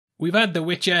we've had The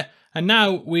Witcher, and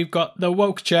now we've got the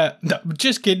Wokecher. No,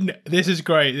 just kidding. This is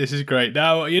great. This is great.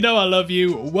 Now, you know I love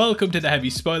you. Welcome to the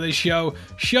Heavy Spoilers Show.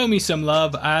 Show me some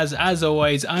love, as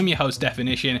always, I'm your host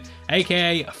Definition,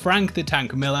 aka Frank the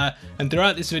Tank Miller, and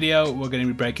throughout this video, we're going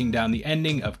to be breaking down the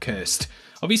ending of Cursed.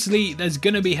 Obviously, there's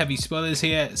going to be heavy spoilers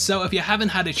here, so if you haven't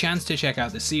had a chance to check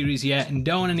out the series yet and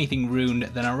don't want anything ruined,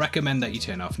 then I recommend that you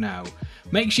turn off now.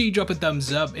 Make sure you drop a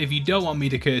thumbs up if you don't want me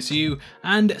to curse you,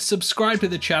 and subscribe to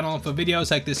the channel for videos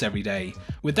like this every day.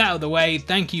 With that out of the way,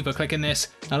 thank you for clicking this.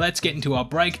 Now let's get into our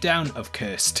breakdown of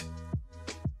Cursed.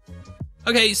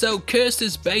 Okay, so Cursed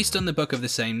is based on the book of the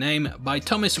same name by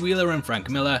Thomas Wheeler and Frank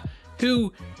Miller,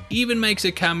 who even makes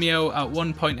a cameo at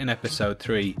one point in episode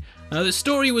 3. Now the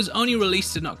story was only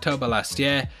released in October last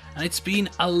year, and it's been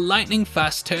a lightning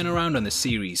fast turnaround on the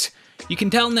series. You can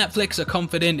tell Netflix are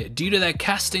confident due to their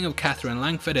casting of Katherine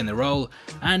Langford in the role,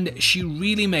 and she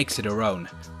really makes it her own.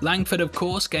 Langford of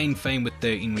course gained fame with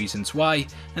 13 Reasons Why,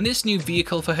 and this new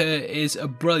vehicle for her is a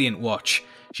brilliant watch.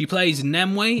 She plays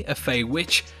Nimue, a Fay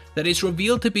Witch that is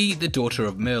revealed to be the daughter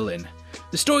of Merlin.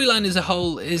 The storyline as a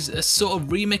whole is a sort of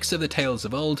remix of the tales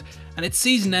of old, and it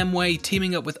sees Nimue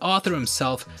teaming up with Arthur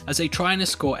himself as they try and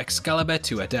escort Excalibur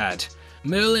to her dad.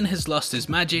 Merlin has lost his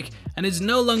magic and is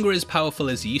no longer as powerful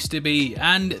as he used to be,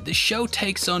 and the show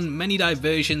takes on many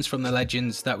diversions from the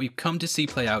legends that we've come to see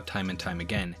play out time and time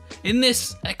again. In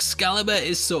this, Excalibur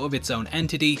is sort of its own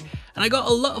entity, and I got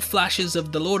a lot of flashes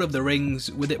of the Lord of the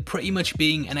Rings, with it pretty much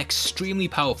being an extremely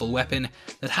powerful weapon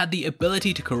that had the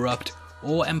ability to corrupt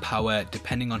or empower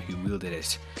depending on who wielded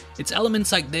it. It's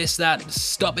elements like this that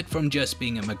stop it from just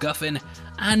being a MacGuffin,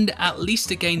 and at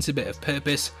least it gains a bit of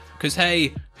purpose, because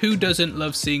hey, who doesn't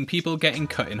love seeing people getting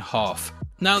cut in half?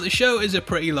 Now the show is a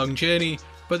pretty long journey,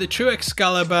 but the true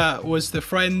Excalibur was the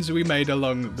friends we made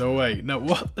along the way. Now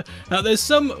what? Now there's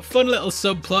some fun little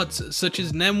subplots, such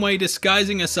as Nimue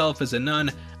disguising herself as a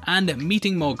nun and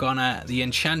meeting Morgana, the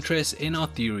enchantress in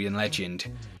Arthurian legend.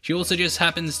 She also just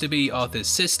happens to be Arthur's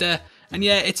sister, and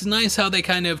yeah, it's nice how they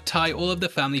kind of tie all of the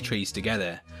family trees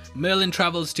together. Merlin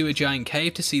travels to a giant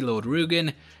cave to see Lord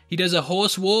Rugen. He does a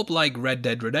horse warp like Red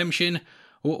Dead Redemption.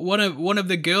 One of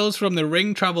the girls from the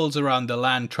Ring travels around the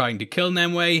land trying to kill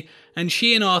Nimue, and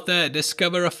she and Arthur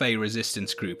discover a Fey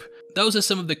resistance group. Those are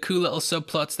some of the cool little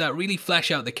subplots that really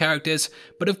flesh out the characters,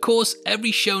 but of course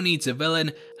every show needs a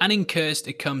villain, and in Cursed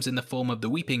it comes in the form of the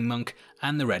Weeping Monk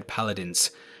and the Red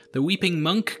Paladins. The Weeping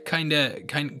Monk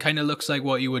kinda looks like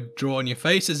what you would draw on your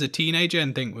face as a teenager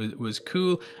and think was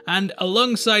cool, and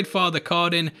alongside Father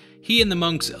Cardin, he and the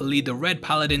monks lead the Red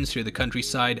Paladins through the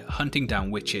countryside hunting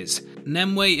down witches.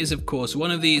 Nimue is of course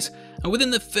one of these, and within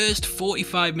the first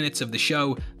 45 minutes of the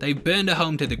show, they burned her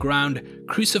home to the ground,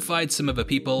 crucified some of her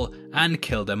people, and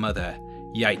killed her mother.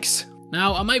 Yikes.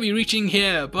 Now, I might be reaching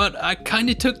here, but I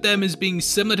kinda took them as being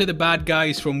similar to the bad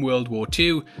guys from World War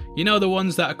II, you know, the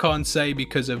ones that I can't say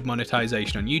because of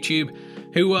monetization on YouTube,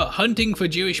 who were hunting for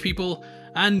Jewish people,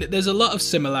 and there's a lot of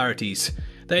similarities.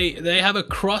 They have a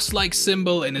cross-like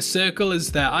symbol in a circle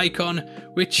as their icon,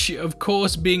 which of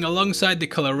course being alongside the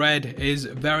colour red is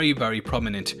very, very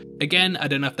prominent. Again, I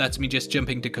don't know if that's me just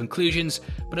jumping to conclusions,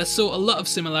 but I saw a lot of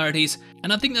similarities,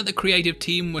 and I think that the creative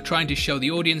team were trying to show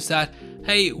the audience that,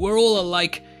 hey, we're all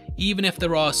alike, even if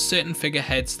there are certain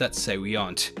figureheads that say we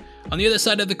aren't. On the other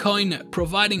side of the coin,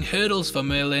 providing hurdles for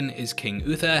Merlin is King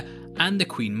Uther and the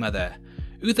Queen Mother.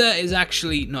 Uther is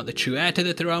actually not the true heir to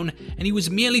the throne, and he was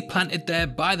merely planted there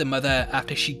by the mother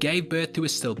after she gave birth to a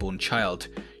stillborn child.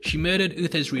 She murdered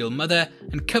Uther's real mother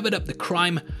and covered up the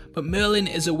crime, but Merlin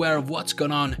is aware of what's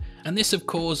gone on, and this of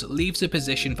course leaves a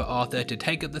position for Arthur to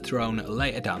take up the throne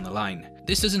later down the line.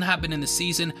 This doesn't happen in the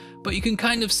season, but you can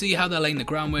kind of see how they're laying the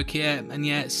groundwork here, and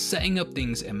yeah, setting up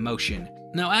things in motion.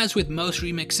 Now, as with most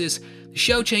remixes, the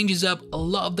show changes up a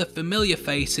lot of the familiar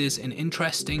faces in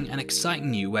interesting and exciting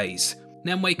new ways.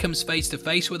 Nimue comes face to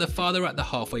face with her father at the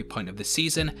halfway point of the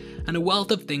season, and a wealth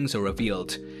of things are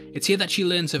revealed. It's here that she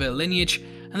learns of her lineage,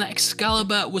 and that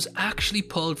Excalibur was actually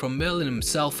pulled from Merlin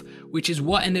himself, which is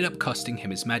what ended up costing him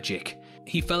his magic.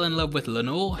 He fell in love with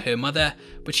Lenore, her mother,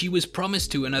 but she was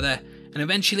promised to another, and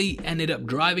eventually ended up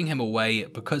driving him away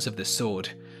because of the sword.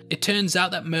 It turns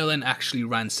out that Merlin actually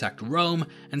ransacked Rome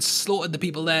and slaughtered the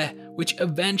people there, which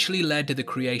eventually led to the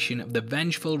creation of the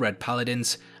vengeful Red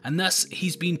Paladins, and thus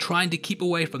he's been trying to keep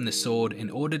away from the sword in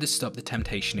order to stop the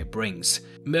temptation it brings.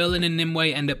 Merlin and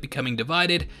Nimue end up becoming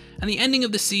divided, and the ending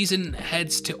of the season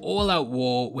heads to all-out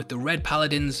war with the Red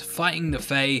Paladins fighting the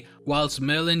Fae, whilst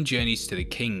Merlin journeys to the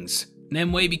Kings.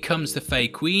 Nimue becomes the Fey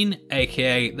Queen,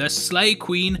 aka the Slay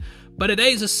Queen, but her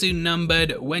days are soon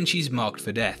numbered when she's marked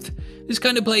for death. This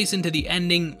kind of plays into the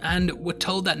ending, and we're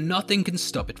told that nothing can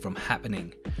stop it from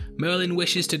happening. Merlin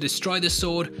wishes to destroy the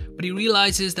sword, but he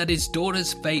realizes that his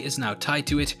daughter's fate is now tied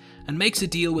to it, and makes a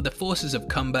deal with the forces of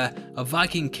Cumber, a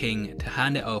Viking king, to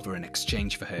hand it over in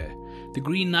exchange for her. The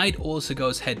Green Knight also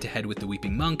goes head to head with the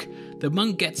Weeping Monk. The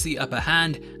monk gets the upper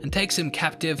hand and takes him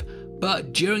captive,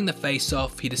 but during the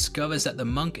face-off he discovers that the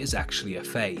monk is actually a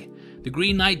Fay. The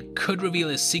Green Knight could reveal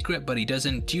his secret, but he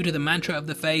doesn't due to the mantra of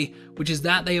the Fay, which is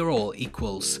that they are all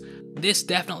equals. This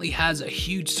definitely has a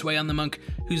huge sway on the monk,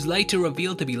 who's later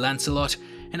revealed to be Lancelot,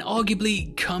 and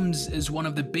arguably comes as one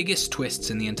of the biggest twists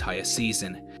in the entire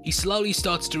season. He slowly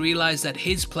starts to realise that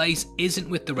his place isn't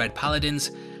with the Red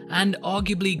Paladins, and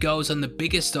arguably goes on the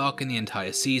biggest arc in the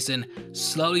entire season,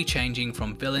 slowly changing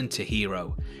from villain to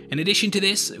hero. In addition to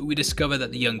this, we discover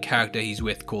that the young character he's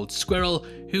with called Squirrel,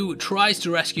 who tries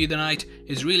to rescue the knight,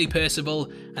 is really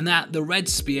Percival, and that the Red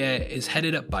Spear is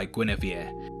headed up by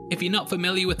Guinevere. If you're not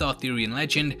familiar with Arthurian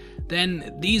legend,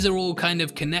 then these are all kind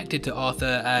of connected to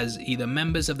Arthur as either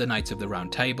members of the Knights of the Round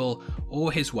Table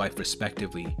or his wife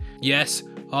respectively. Yes,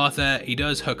 Arthur, he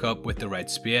does hook up with the Red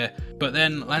Spear, but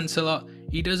then Lancelot,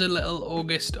 he does a little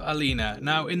August Alina.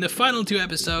 Now, in the final 2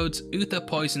 episodes, Uther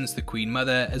poisons the Queen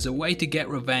Mother as a way to get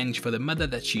revenge for the mother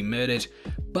that she murdered,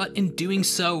 but in doing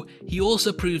so, he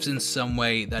also proves in some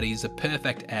way that he's the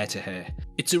perfect heir to her.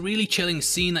 It's a really chilling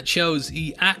scene that shows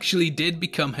he actually did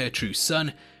become her true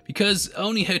son, because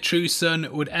only her true son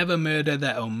would ever murder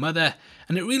their own mother,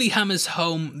 and it really hammers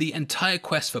home the entire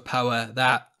quest for power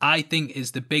that I think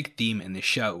is the big theme in this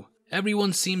show.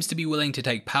 Everyone seems to be willing to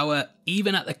take power,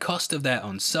 even at the cost of their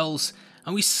own souls,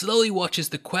 and we slowly watch as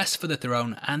the quest for the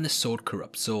throne and the sword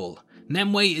corrupts all.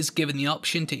 Nimue is given the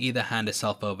option to either hand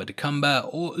herself over to Cumber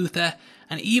or Uther,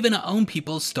 and even her own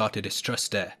people start to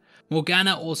distrust her.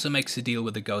 Morgana also makes a deal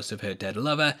with the ghost of her dead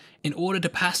lover in order to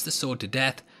pass the sword to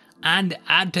death, and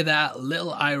add to that,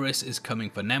 little Iris is coming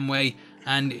for Nimue,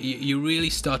 and you really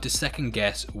start to second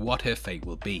guess what her fate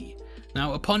will be.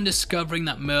 Now, upon discovering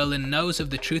that Merlin knows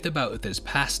of the truth about Uther's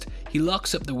past, he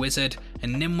locks up the wizard,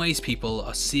 and Nimue's people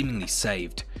are seemingly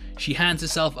saved. She hands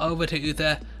herself over to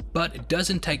Uther, but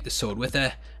doesn't take the sword with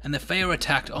her, and the Fae are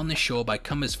attacked on the shore by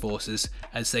Cumber's forces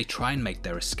as they try and make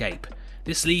their escape.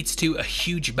 This leads to a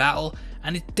huge battle,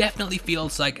 and it definitely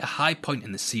feels like a high point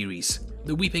in the series.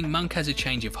 The Weeping Monk has a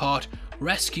change of heart,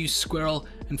 rescues Squirrel,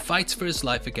 and fights for his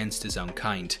life against his own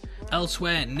kind.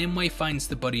 Elsewhere, Nimue finds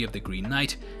the body of the Green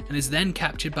Knight and is then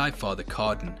captured by Father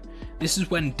Carden. This is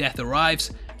when death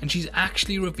arrives, and she's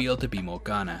actually revealed to be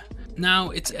Morgana.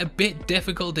 Now, it's a bit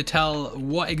difficult to tell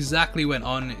what exactly went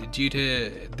on due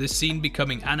to the scene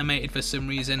becoming animated for some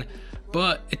reason,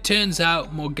 but it turns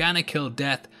out Morgana killed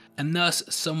Death, and thus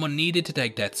someone needed to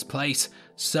take Death's place,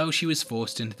 so she was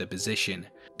forced into the position.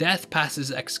 Death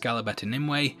passes Excalibur to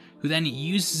Nimue, who then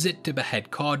uses it to behead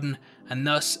Carden, and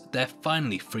thus they're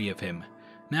finally free of him.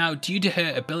 Now, due to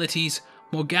her abilities,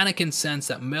 Morgana can sense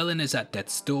that Merlin is at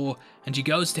Death's door, and she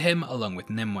goes to him along with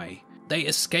Nimue. They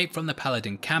escape from the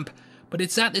Paladin camp, but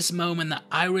it's at this moment that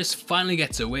Iris finally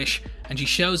gets a wish, and she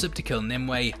shows up to kill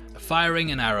Nimue,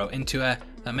 firing an arrow into her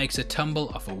that makes her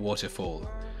tumble off a waterfall.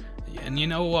 And you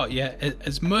know what, yeah,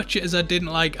 as much as I didn't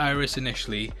like Iris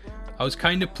initially, I was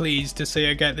kind of pleased to see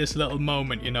her get this little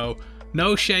moment, you know.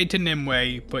 No shade to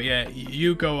Nimue, but yeah,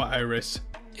 you go Iris.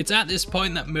 It's at this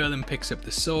point that Merlin picks up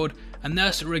the sword, and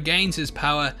thus regains his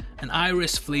power, and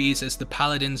Iris flees as the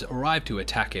paladins arrive to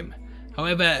attack him.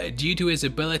 However, due to his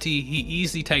ability, he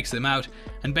easily takes them out,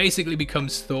 and basically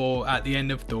becomes Thor at the end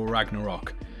of Thor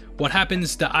Ragnarok. What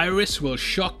happens to Iris will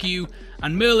shock you,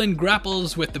 and Merlin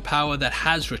grapples with the power that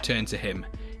has returned to him.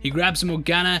 He grabs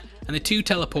Morgana, and the two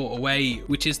teleport away,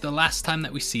 which is the last time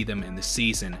that we see them in the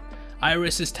season.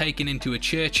 Iris is taken into a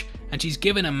church, and she's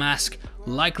given a mask,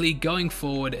 likely going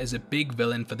forward as a big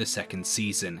villain for the second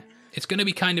season. It's going to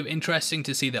be kind of interesting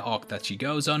to see the arc that she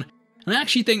goes on, and I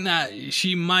actually think that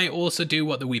she might also do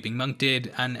what the Weeping Monk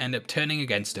did and end up turning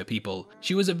against her people.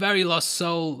 She was a very lost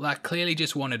soul that clearly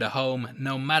just wanted a home,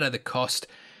 no matter the cost,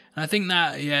 and I think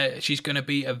that, yeah, she's going to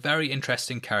be a very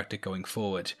interesting character going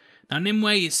forward. Now,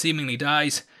 Nimue seemingly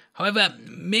dies. However,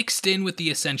 mixed in with the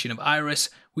ascension of Iris,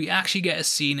 we actually get a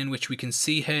scene in which we can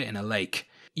see her in a lake.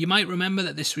 You might remember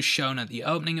that this was shown at the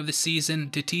opening of the season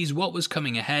to tease what was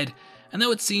coming ahead, and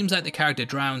though it seems like the character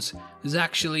drowns, there's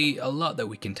actually a lot that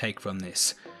we can take from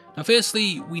this. Now,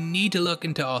 firstly, we need to look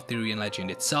into Arthurian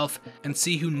legend itself and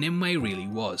see who Nimue really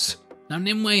was. Now,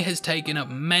 Nimue has taken up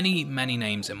many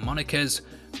names and monikers,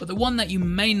 but the one that you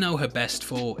may know her best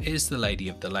for is the Lady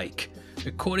of the Lake.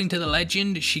 According to the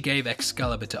legend, she gave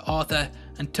Excalibur to Arthur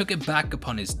and took it back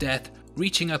upon his death,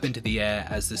 reaching up into the air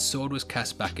as the sword was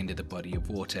cast back into the body of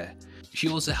water. She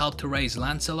also helped to raise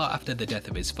Lancelot after the death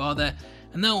of his father,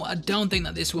 and though I don't think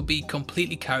that this will be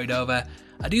completely carried over,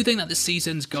 I do think that the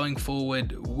seasons going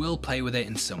forward will play with it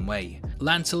in some way.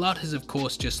 Lancelot has of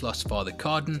course just lost Father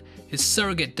Cardan, his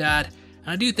surrogate dad,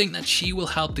 and I do think that she will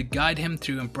help to guide him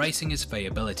through embracing his Fey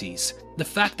abilities. The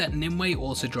fact that Nimue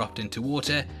also dropped into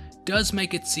water does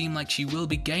make it seem like she will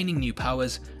be gaining new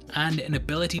powers and an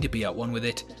ability to be at one with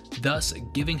it, thus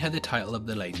giving her the title of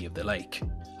the Lady of the Lake.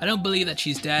 I don't believe that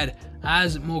she's dead,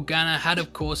 as Morgana had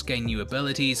of course gained new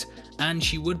abilities, and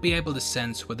she would be able to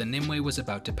sense whether Nimue was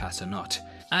about to pass or not.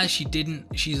 As she didn't,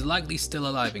 she's likely still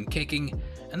alive and kicking,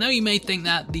 and though you may think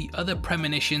that the other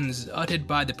premonitions uttered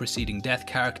by the preceding death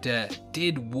character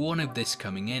did warn of this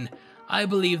coming in, I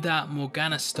believe that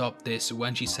Morgana stopped this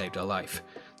when she saved her life.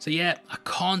 So yeah, I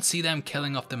can't see them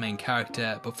killing off the main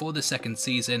character before the second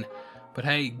season, but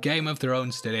hey, Game of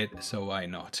Thrones did it, so why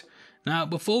not? Now,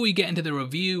 before we get into the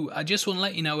review, I just want to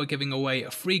let you know we're giving away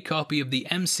a free copy of the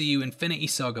MCU Infinity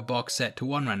Saga box set to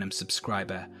one random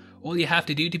subscriber. All you have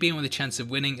to do to be in with a chance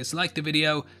of winning is like the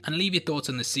video and leave your thoughts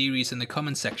on the series in the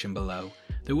comment section below.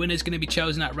 The winner is going to be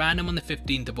chosen at random on the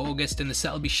 15th of August and the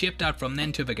set will be shipped out from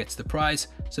then to whoever gets the prize,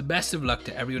 so best of luck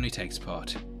to everyone who takes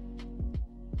part.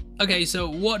 Okay, so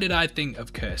what did I think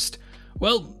of Cursed?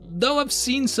 Well, though I've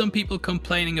seen some people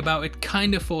complaining about it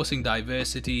kind of forcing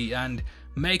diversity and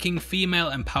making female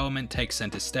empowerment take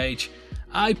center stage,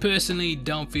 I personally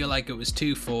don't feel like it was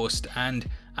too forced, and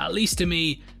at least to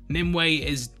me, Nimue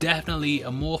is definitely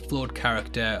a more flawed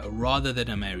character rather than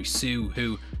a Mary Sue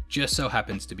who just so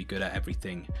happens to be good at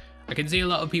everything. I can see a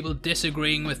lot of people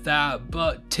disagreeing with that,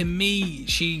 but to me,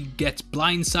 she gets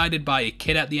blindsided by a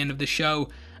kid at the end of the show,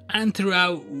 and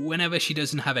throughout, whenever she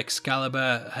doesn't have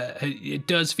Excalibur, it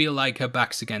does feel like her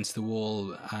back's against the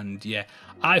wall, and yeah,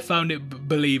 I found it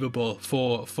believable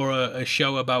for a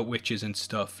show about witches and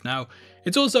stuff. Now,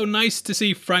 it's also nice to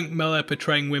see Frank Miller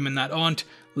portraying women that aren't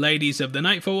ladies of the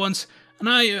night for once, and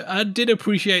I did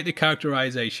appreciate the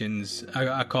characterizations,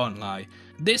 I can't lie.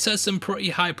 This has some pretty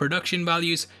high production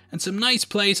values and some nice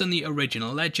plays on the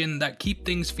original legend that keep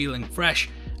things feeling fresh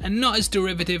and not as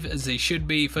derivative as they should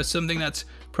be for something that's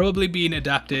probably been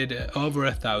adapted over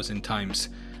 1,000 times.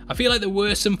 I feel like there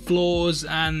were some flaws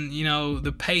and, you know,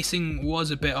 the pacing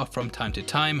was a bit off from time to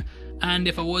time, and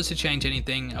if I was to change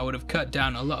anything, I would have cut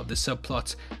down a lot of the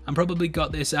subplots and probably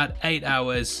got this at 8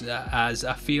 hours, as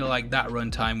I feel like that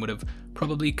runtime would have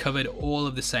probably covered all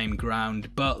of the same ground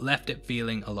but left it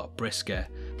feeling a lot brisker.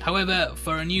 However,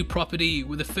 for a new property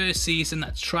with a first season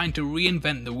that's trying to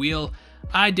reinvent the wheel,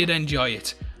 I did enjoy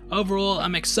it. Overall,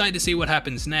 I'm excited to see what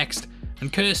happens next,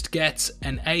 and Cursed gets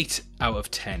an 8 out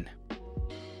of 10.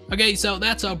 Okay, so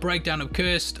that's our breakdown of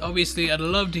Cursed. Obviously, I'd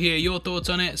love to hear your thoughts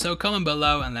on it, so comment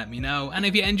below and let me know. And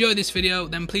if you enjoyed this video,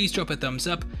 then please drop a thumbs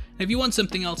up. And if you want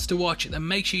something else to watch, then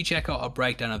make sure you check out our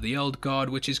breakdown of the Old Guard,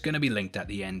 which is going to be linked at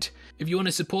the end. If you want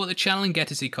to support the channel and get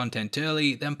to see content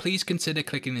early, then please consider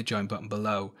clicking the join button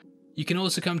below. You can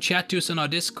also come chat to us on our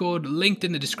Discord, linked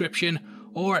in the description,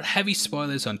 or at Heavy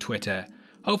Spoilers on Twitter.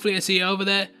 Hopefully I see you over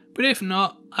there. But if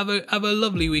not, have a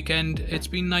lovely weekend. It's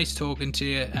been nice talking to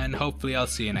you, and hopefully I'll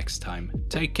see you next time.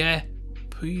 Take care.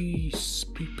 Peace.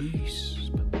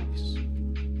 Peace.